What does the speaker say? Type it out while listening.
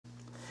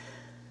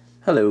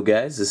Hello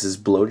guys, this is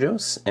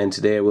Blowjos, and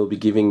today I will be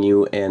giving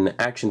you an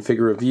action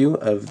figure review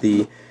of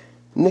the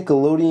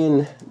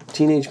Nickelodeon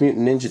Teenage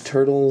Mutant Ninja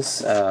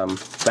Turtles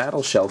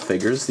Battle Shell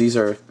figures. These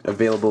are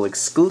available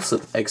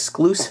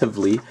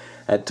exclusively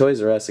at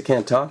Toys R Us. I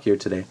can't talk here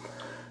today.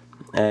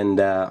 And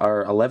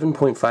are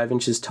 11.5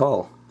 inches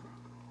tall.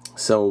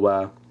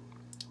 So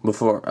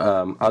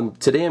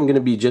today I'm going to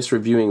be just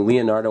reviewing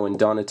Leonardo and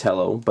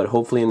Donatello, but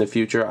hopefully in the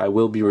future I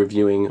will be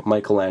reviewing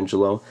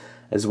Michelangelo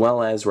as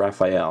well as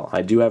Raphael.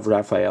 I do have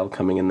Raphael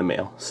coming in the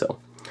mail. So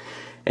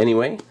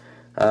anyway,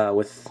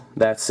 with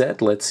that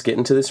said, let's get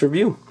into this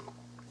review.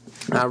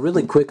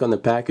 Really quick on the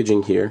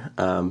packaging here.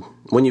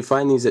 When you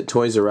find these at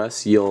Toys R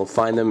Us, you'll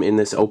find them in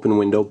this open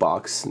window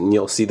box, and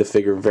you'll see the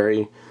figure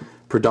very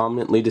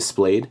predominantly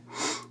displayed.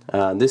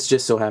 This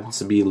just so happens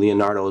to be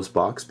Leonardo's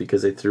box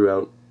because they threw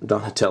out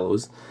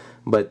Donatello's,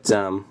 but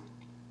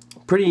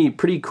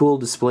pretty cool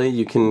display.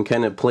 You can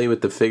kind of play with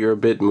the figure a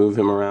bit, move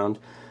him around.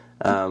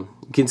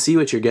 You can see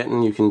what you're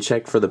getting. You can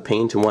check for the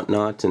paint and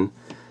whatnot, and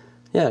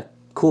yeah,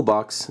 cool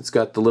box. It's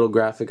got the little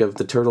graphic of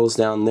the turtles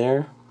down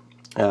there,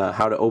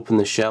 how to open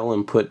the shell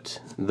and put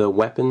the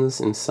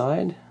weapons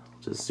inside.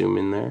 Just zoom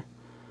in there.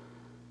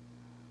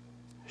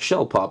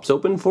 Shell pops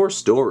open for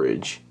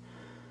storage.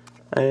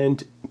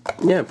 And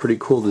yeah, pretty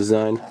cool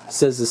design. It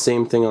says the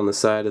same thing on the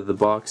side of the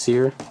box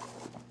here.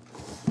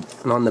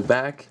 And on the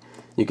back,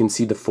 you can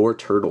see the 4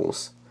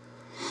 turtles.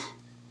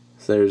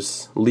 So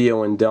there's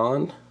Leo and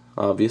Don,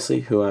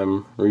 obviously, who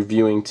I'm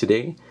reviewing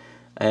today.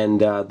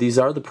 And these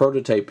are the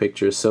prototype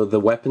pictures, so the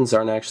weapons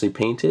aren't actually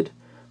painted,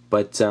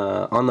 but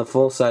on the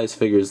full-size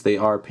figures they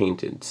are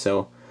painted.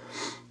 So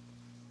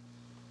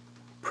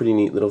pretty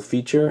neat little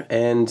feature.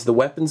 And the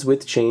weapons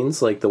with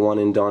chains, like the one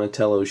in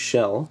Donatello's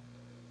shell,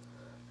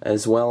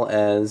 as well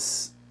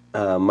as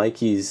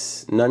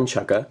Mikey's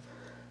nunchucka,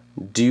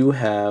 do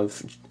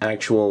have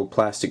actual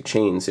plastic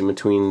chains in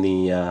between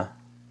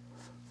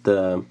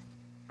the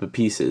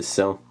pieces.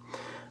 So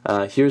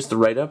here's the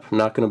write-up. I'm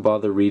not going to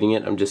bother reading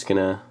it. I'm just going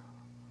to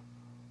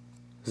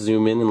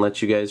zoom in and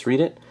let you guys read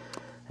it.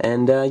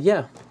 And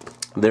yeah,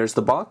 there's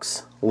the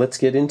box. Let's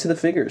get into the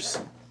figures.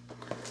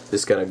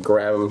 Just gotta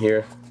grab them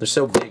here. They're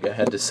so big I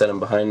had to set them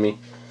behind me.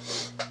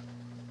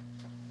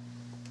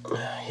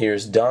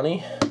 Here's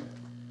Donnie.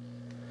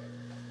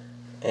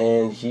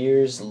 And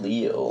here's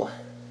Leo.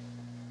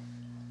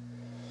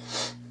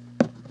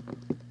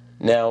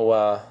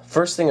 Now,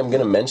 first thing I'm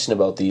going to mention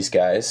about these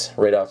guys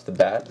right off the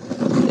bat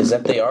is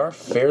that they are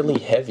fairly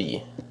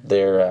heavy.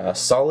 They're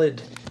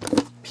solid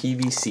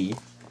PVC,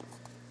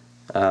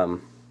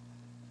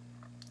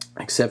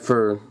 except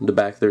for the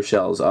back of their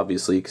shells,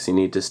 obviously, because you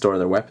need to store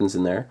their weapons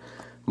in there.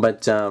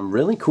 But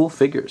really cool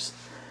figures.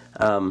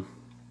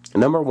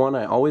 Number one,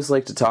 I always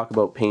like to talk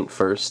about paint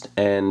first,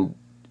 and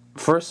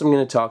first I'm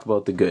going to talk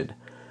about the good.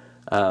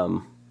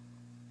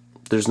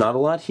 There's not a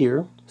lot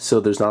here, so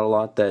there's not a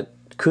lot that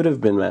could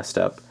have been messed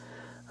up.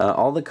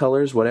 All the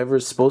colors, whatever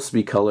is supposed to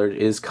be colored,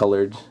 is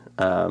colored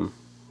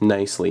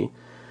nicely.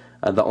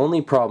 The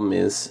only problem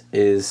is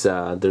there's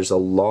a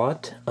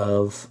lot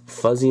of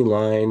fuzzy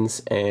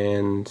lines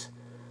and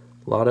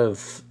a lot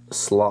of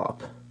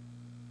slop,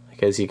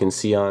 like as you can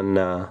see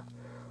on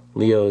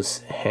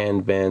Leo's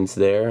handbands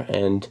there,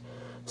 and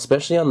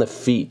especially on the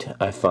feet.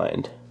 I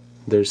find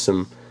there's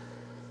some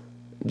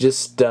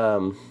just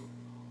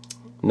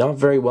not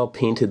very well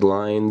painted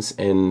lines,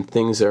 and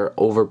things are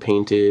over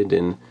painted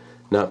and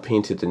not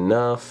painted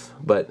enough.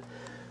 But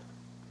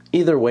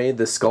either way,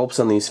 the sculpts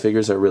on these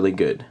figures are really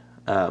good.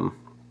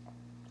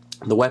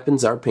 The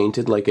weapons are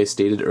painted, like I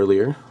stated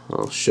earlier.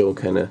 I'll show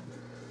kind of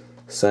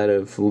side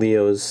of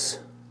Leo's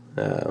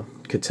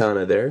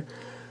katana there.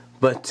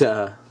 But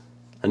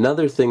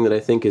another thing that I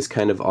think is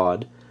kind of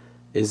odd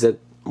is that,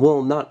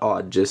 well, not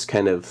odd, just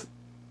kind of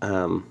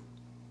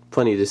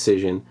funny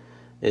decision,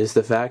 is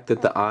the fact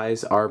that the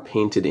eyes are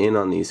painted in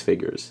on these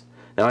figures.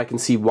 Now I can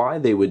see why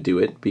they would do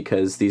it,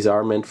 because these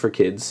are meant for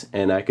kids,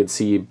 and I could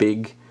see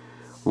big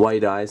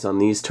white eyes on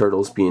these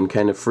turtles being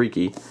kind of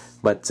freaky.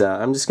 But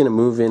I'm just going to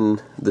move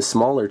in the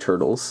smaller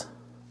turtles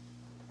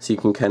so you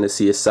can kind of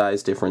see a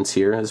size difference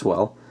here as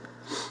well.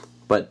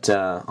 But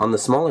on the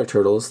smaller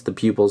turtles, the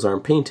pupils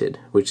aren't painted,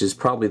 which is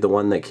probably the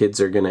one that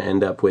kids are going to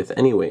end up with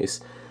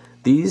anyways.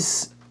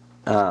 These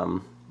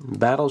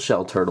Battle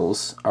Shell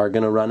turtles are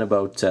going to run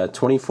about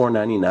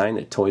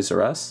 $24.99 at Toys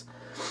R Us.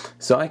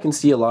 So I can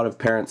see a lot of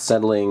parents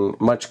settling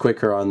much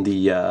quicker on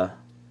the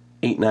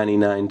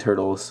 $8.99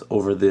 turtles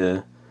over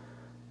the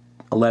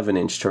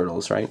 11-inch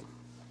turtles, right?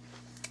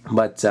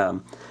 But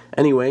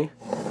anyway,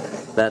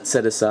 that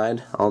set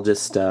aside, I'll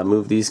just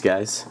move these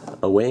guys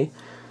away.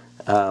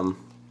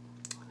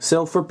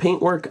 So for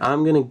paintwork,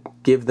 I'm going to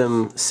give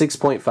them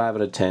 6.5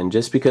 out of 10,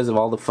 just because of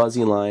all the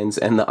fuzzy lines,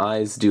 and the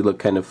eyes do look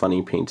kind of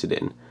funny painted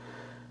in.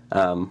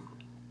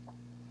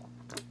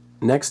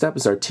 Next up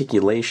is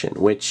articulation,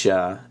 which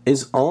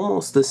is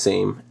almost the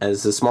same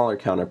as the smaller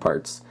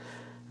counterparts.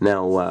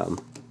 Now,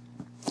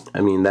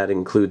 I mean, that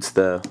includes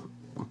the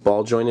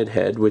ball jointed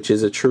head, which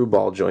is a true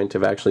ball joint.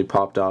 I've actually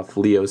popped off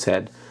Leo's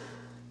head,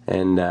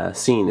 and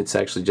seen. It's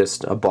actually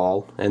just a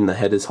ball, and the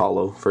head is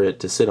hollow for it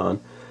to sit on.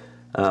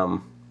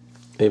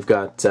 They've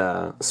got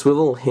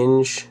swivel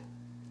hinge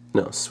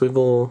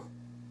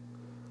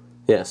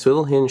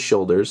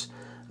shoulders,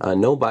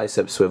 no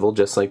bicep swivel,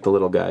 just like the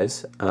little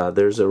guys.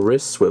 There's a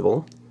wrist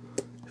swivel,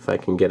 if I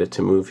can get it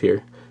to move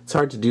here. It's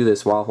hard to do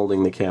this while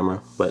holding the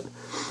camera, but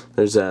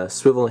there's a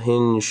swivel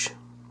hinge.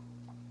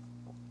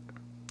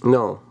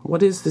 No,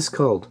 what is this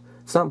called?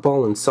 It's not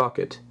ball and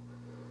socket.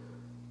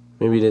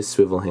 Maybe it is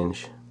swivel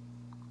hinge.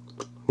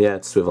 Yeah,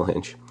 it's swivel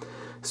hinge.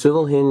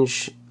 Swivel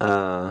hinge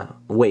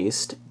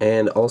waist,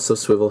 and also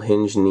swivel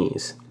hinge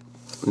knees.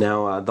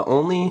 Now, the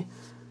only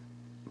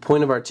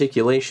point of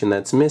articulation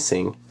that's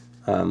missing,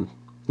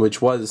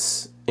 which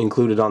was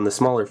included on the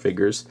smaller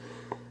figures,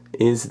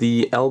 is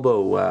the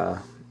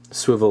elbow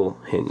swivel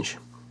hinge.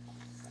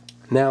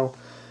 Now,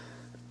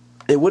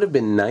 it would have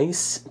been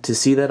nice to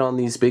see that on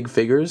these big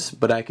figures,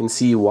 but I can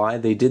see why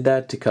they did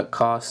that, to cut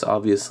costs,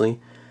 obviously.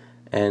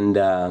 And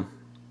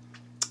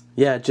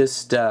yeah, it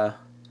just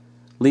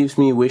leaves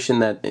me wishing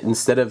that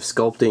instead of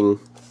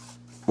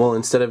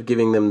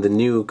giving them the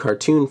new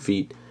cartoon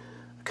feet,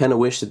 I kind of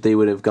wish that they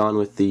would have gone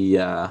with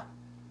the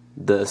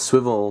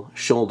swivel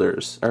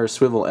shoulders, or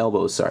swivel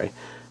elbows, sorry.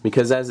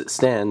 Because as it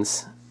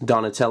stands,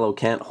 Donatello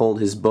can't hold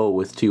his bow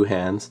with two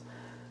hands,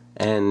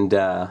 and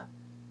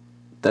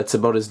that's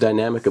about as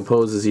dynamic a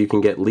pose as you can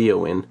get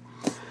Leo in.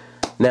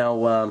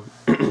 Now,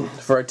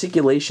 for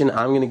articulation,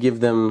 I'm going to give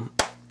them,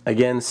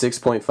 again,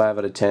 6.5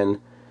 out of 10,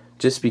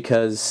 just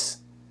because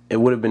it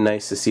would have been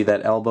nice to see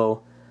that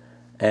elbow.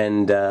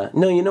 And,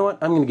 no, you know what?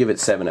 I'm going to give it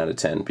 7 out of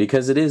 10,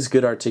 because it is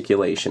good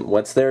articulation.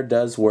 What's there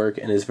does work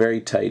and is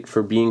very tight.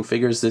 For being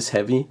figures this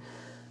heavy,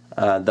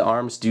 the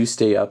arms do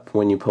stay up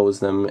when you pose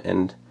them,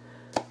 and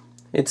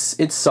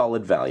it's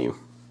solid value.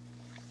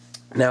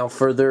 Now,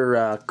 for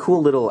their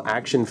cool little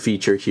action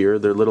feature here,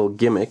 their little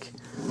gimmick,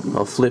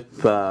 I'll flip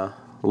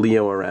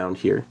Leo around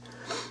here.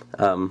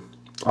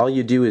 All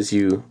you do is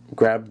you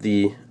grab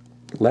the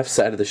left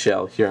side of the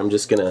shell. Here, I'm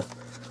just going to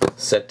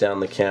set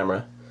down the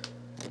camera.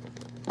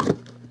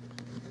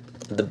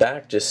 The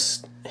back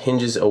just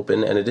hinges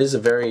open, and it is a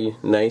very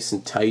nice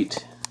and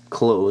tight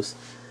close,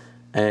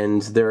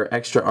 and their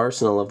extra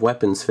arsenal of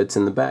weapons fits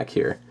in the back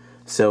here.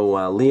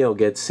 So Leo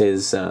gets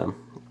his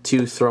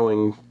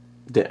throwing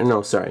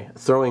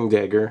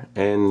dagger,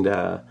 and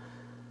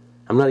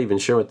I'm not even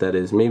sure what that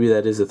is. Maybe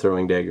that is a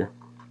throwing dagger.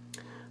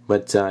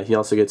 But he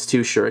also gets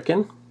 2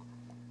 shuriken.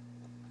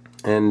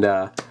 And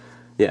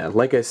yeah,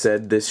 like I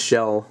said, this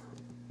shell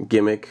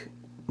gimmick,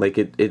 like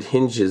it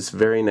hinges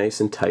very nice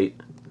and tight.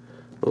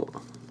 Oh,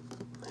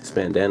 this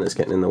bandana's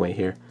getting in the way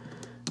here.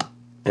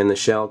 And the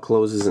shell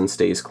closes and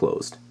stays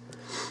closed.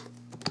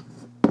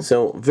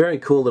 So, very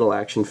cool little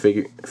action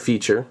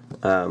feature.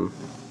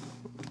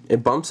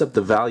 It bumps up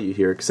the value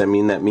here, because I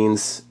mean that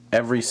means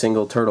every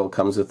single turtle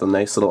comes with a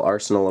nice little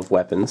arsenal of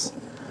weapons.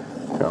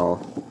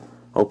 I'll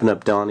open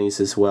up Donnie's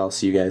as well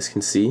so you guys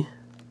can see.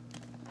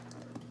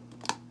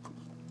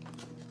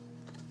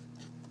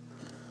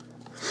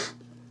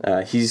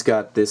 He's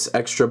got this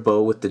extra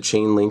bow with the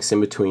chain links in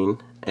between,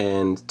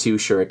 and 2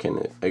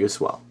 shuriken, I guess,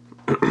 well.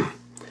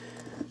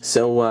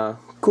 So,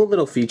 cool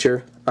little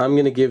feature. I'm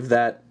going to give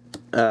that,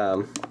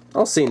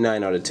 I'll say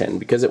 9 out of 10,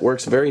 because it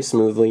works very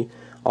smoothly.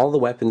 All the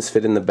weapons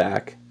fit in the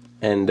back,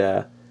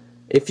 and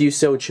if you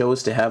so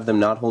chose to have them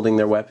not holding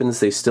their weapons,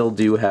 they still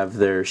do have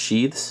their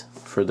sheaths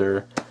for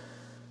their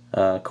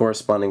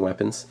corresponding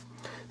weapons.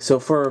 So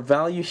for our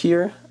value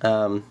here,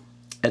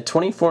 at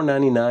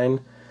 $24.99,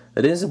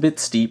 that is a bit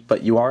steep,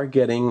 but you are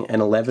getting an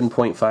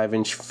 11.5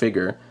 inch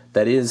figure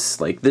that is,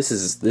 like, this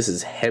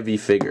is heavy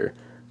figure.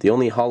 The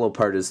only hollow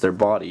part is their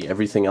body.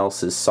 Everything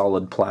else is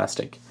solid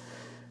plastic.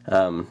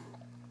 So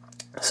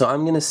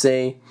I'm going to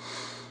say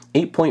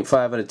 8.5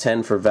 out of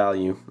 10 for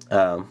value.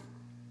 I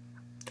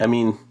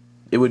mean,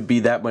 it would be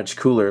that much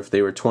cooler if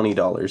they were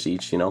 $20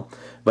 each, you know.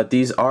 But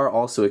these are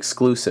also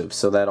exclusive,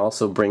 so that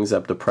also brings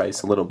up the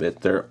price a little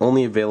bit. They're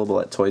only available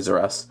at Toys R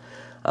Us.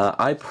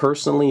 I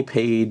personally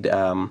paid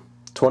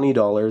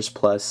 $20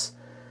 plus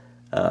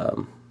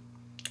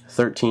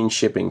 13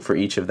 shipping for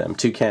each of them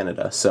to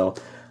Canada. So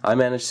I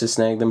managed to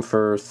snag them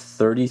for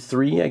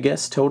 $33, I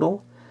guess,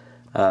 total.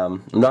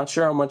 I'm not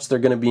sure how much they're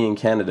going to be in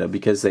Canada,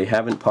 because they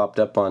haven't popped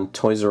up on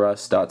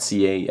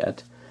toysrus.ca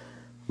yet.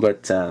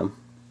 But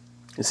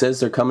it says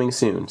they're coming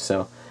soon.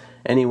 So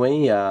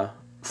anyway,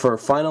 for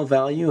final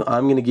value,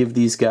 I'm going to give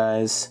these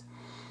guys,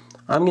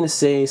 I'm going to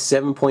say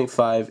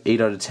 7.5,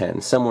 8 out of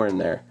 10, somewhere in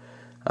there.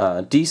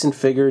 Decent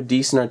figure,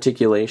 decent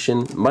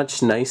articulation,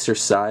 much nicer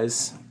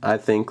size, I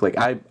think. Like,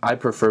 I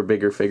prefer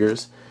bigger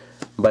figures,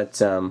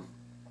 but I'm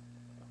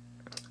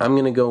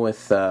going to go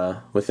with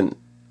an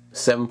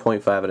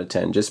 7.5 out of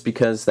 10, just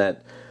because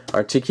that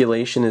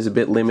articulation is a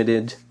bit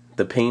limited,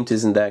 the paint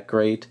isn't that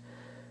great,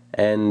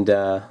 and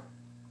I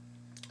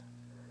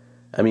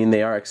mean,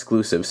 they are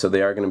exclusive, so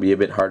they are going to be a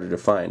bit harder to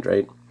find,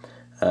 right?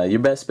 Your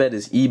best bet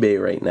is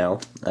eBay right now,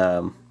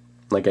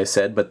 like I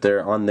said, but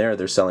they're on there,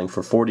 they're selling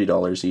for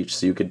 $40 each,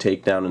 so you could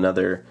take down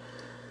another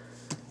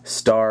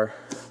star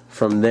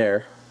from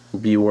there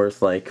be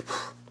worth like,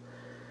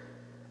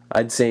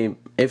 I'd say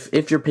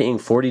if you're paying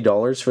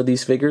 $40 for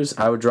these figures,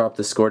 I would drop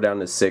the score down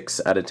to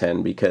 6 out of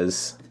 10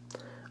 because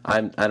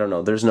I don't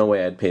know, there's no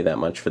way I'd pay that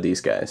much for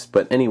these guys.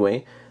 But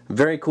anyway,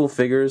 very cool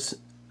figures.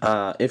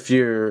 If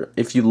you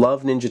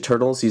love Ninja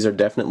Turtles, these are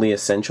definitely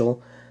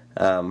essential.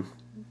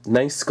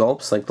 Nice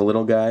sculpts like the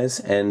little guys,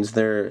 and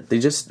they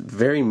just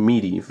very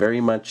meaty, very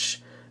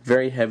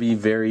heavy,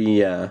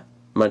 very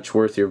much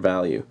worth your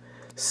value.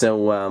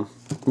 So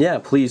yeah,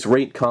 please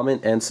rate,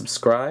 comment, and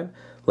subscribe.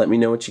 Let me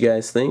know what you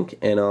guys think,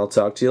 and I'll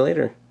talk to you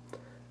later.